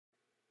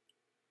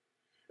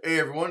Hey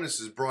everyone,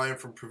 this is Brian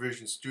from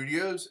Provision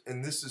Studios,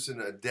 and this is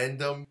an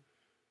addendum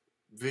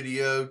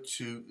video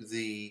to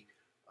the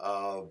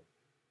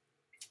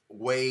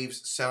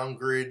Waves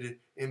Soundgrid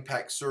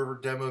Impact Server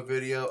demo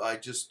video I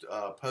just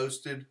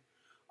posted.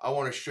 I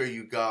want to show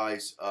you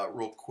guys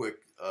real quick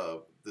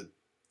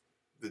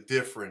the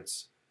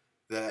difference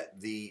that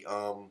the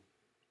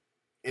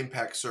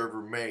Impact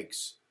Server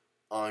makes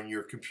on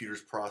your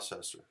computer's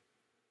processor.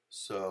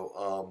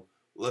 So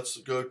let's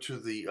go to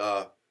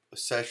the a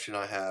session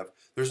I have.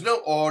 There's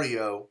no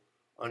audio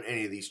on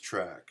any of these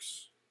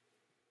tracks.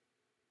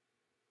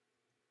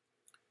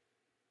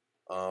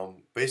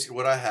 Basically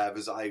what I have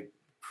is I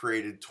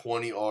created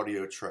 20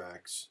 audio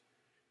tracks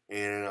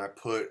and I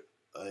put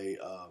a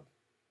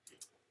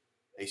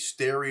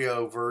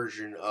stereo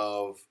version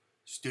of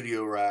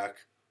StudioRack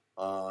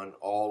on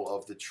all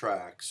of the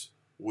tracks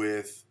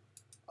with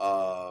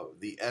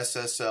the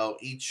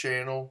SSL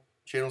channel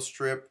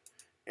strip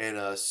and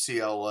a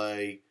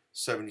CLA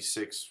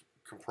 76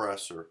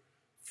 compressor.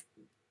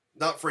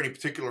 Not for any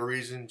particular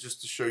reason,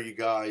 just to show you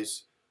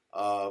guys,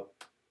 that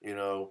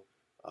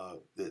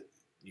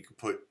you can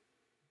put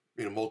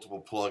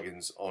multiple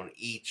plugins on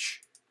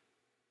each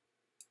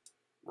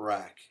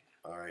rack.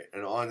 All right,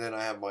 and on then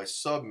I have my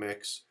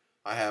submix.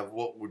 I have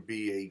what would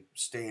be a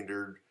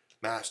standard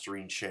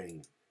mastering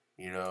chain,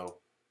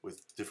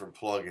 with different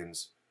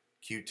plugins.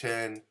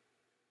 Q10,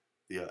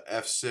 the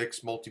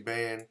F6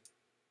 multiband,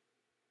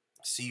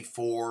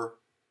 C4,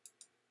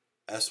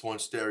 S1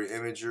 stereo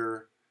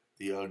imager,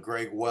 the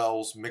Greg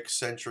Wells Mix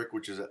Centric,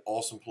 which is an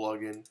awesome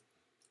plugin,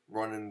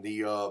 running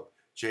the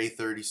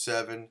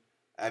J37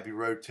 Abbey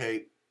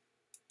Rotate,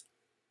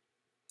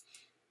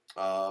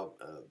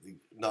 the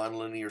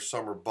nonlinear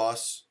summer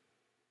bus,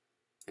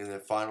 and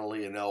then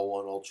finally an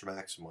L1 Ultra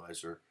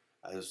Maximizer,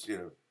 as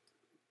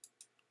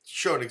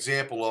show an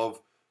example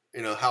of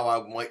how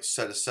I might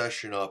set a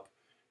session up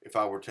if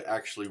I were to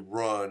actually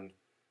run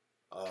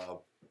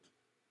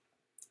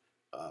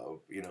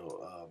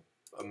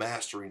a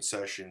mastering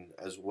session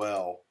as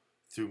well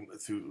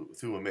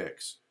through a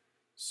mix.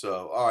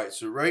 So alright,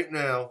 so right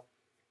now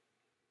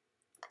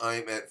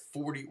I'm at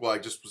 40, well I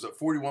just was at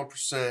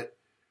 41%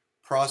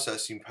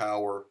 processing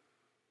power,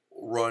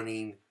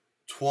 running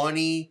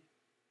 20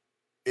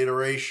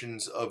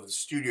 iterations of the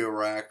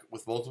StudioRack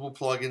with multiple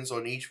plugins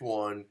on each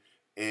one,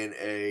 and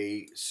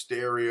a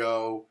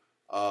stereo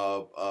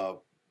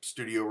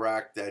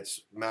StudioRack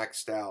that's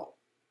maxed out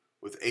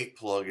with 8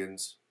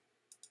 plugins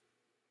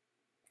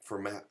for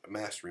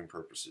mastering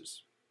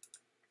purposes.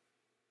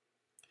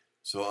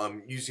 So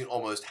I'm using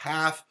almost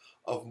half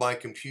of my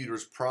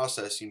computer's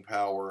processing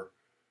power,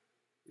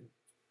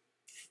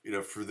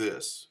 for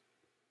this.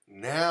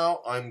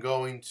 Now I'm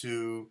going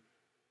to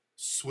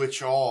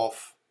switch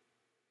off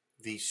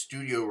the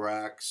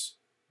StudioRacks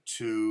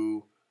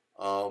to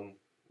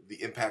the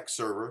Impact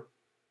Server,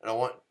 and I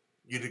want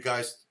you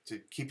guys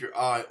to keep your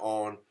eye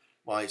on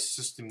my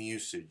system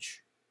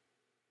usage,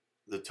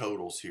 the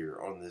totals here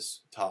on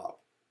this top.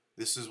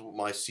 This is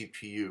my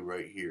CPU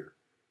right here.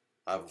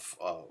 I have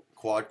a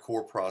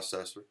quad-core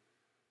processor,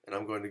 and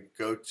I'm going to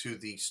go to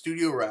the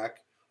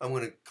StudioRack. I'm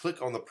going to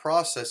click on the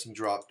processing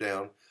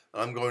drop-down,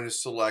 and I'm going to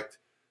select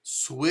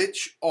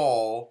Switch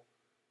All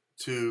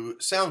to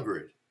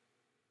Soundgrid.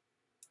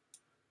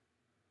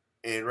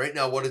 And right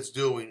now what it's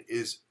doing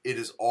is it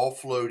is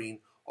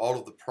offloading all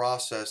of the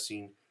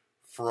processing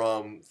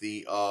from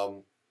the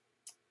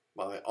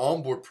my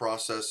onboard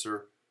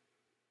processor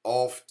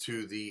off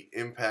to the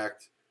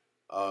Impact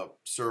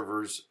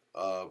server's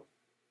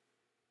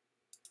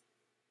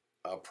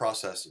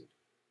processing.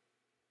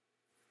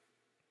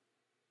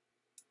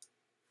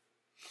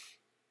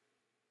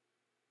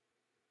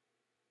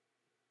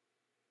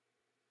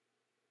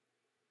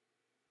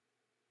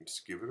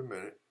 Just give it a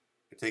minute.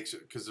 It takes,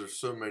 because there's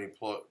so many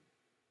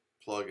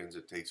plugins,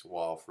 it takes a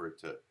while for it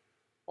to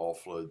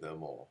offload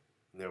them all.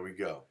 And there we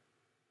go.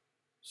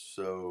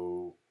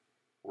 So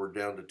we're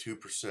down to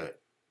 2%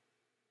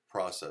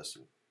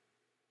 processing.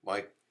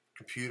 My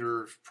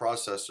computer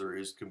processor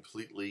is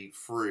completely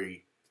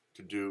free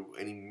to do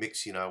any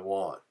mixing I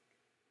want,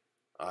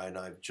 and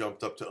I've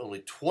jumped up to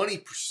only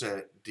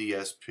 20%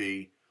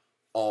 DSP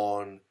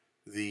on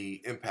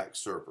the Impact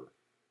server.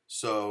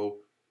 So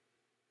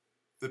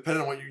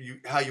depending on what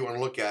how you want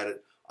to look at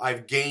it,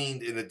 I've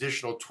gained an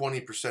additional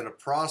 20% of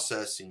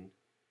processing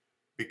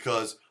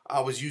because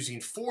I was using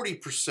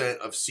 40%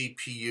 of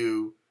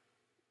CPU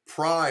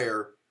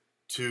prior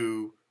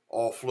to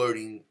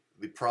offloading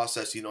the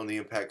processing on the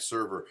Impact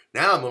server.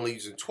 Now I'm only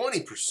using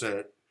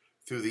 20%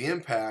 through the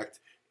Impact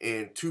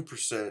and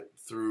 2%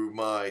 through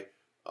my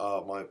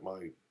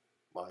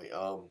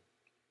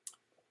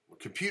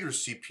computer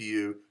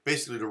CPU,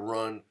 basically to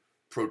run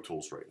Pro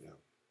Tools right now.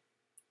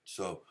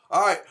 So,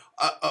 all right,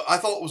 I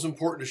thought it was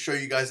important to show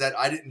you guys that.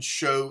 I didn't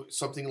show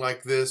something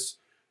like this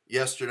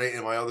yesterday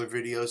in my other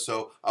video,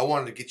 so I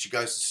wanted to get you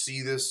guys to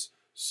see this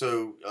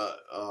so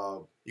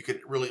you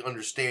could really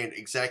understand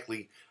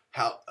exactly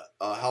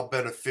how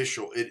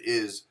beneficial it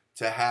is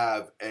to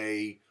have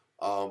a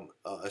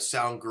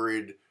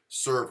Soundgrid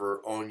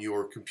server on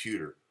your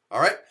computer. All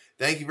right.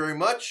 Thank you very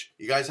much.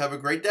 You guys have a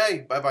great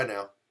day. Bye-bye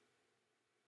now.